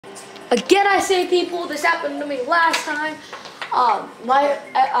Again, I say, people, this happened to me last time.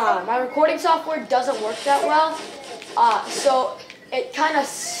 My recording software doesn't work that well, so it kind of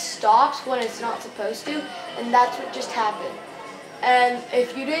stops when it's not supposed to, and that's what just happened. And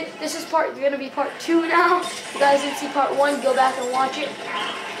if you didn't, this is going to be part 2 now. If you guys didn't see part 1, go back and watch it,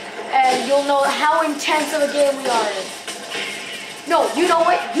 and you'll know how intense of a game we are in. No, you know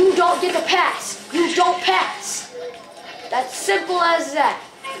what? You don't get to pass. You don't pass. That's simple as that.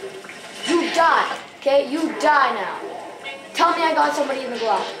 You die, okay? You die now. Tell me I got somebody in the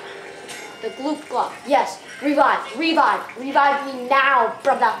glove. The gloop glove. Yes. Revive. Revive. Revive me now,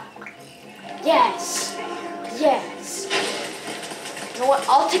 brother. Yes. Yes. You know what?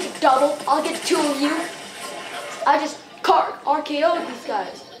 I'll take a double. I'll get 2 of you. I just RKO'd these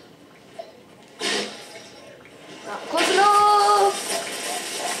guys. Not close enough.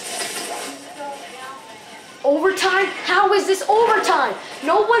 Overtime? How is this overtime?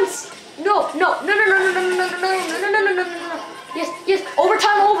 No. Yes,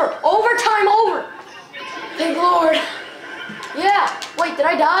 overtime over. Overtime over. Thank Lord. Yeah. Wait, did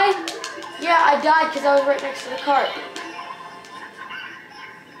I die? Yeah, I died because I was right next to the cart.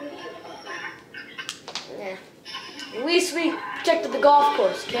 Yeah. At least we protected the golf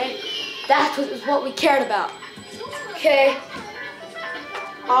course, okay? That was what we cared about. Okay.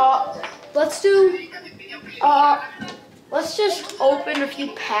 Let's just open a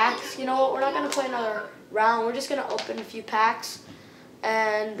few packs. You know what? We're not gonna play another round. We're just gonna open a few packs,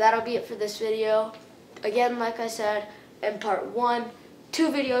 and that'll be it for this video. Again, like I said, in part 1, 2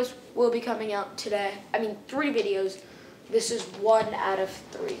 videos will be coming out today. I mean, 3 videos. This is 1 out of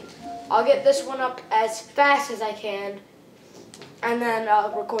 3. I'll get this one up as fast as I can, and then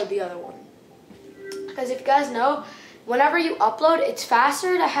I'll record the other one. Because if you guys know, whenever you upload, it's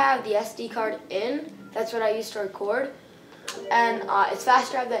faster to have the SD card in. That's what I used to record. And it's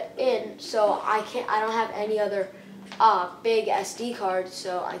faster to have that in, so I don't have any other big SD cards,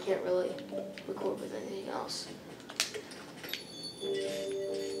 so I can't really record with anything else.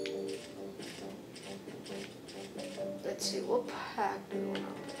 Let's see, what pack do we want?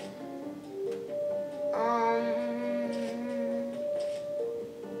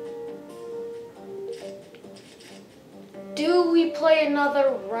 Do we play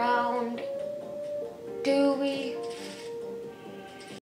another round? Do we?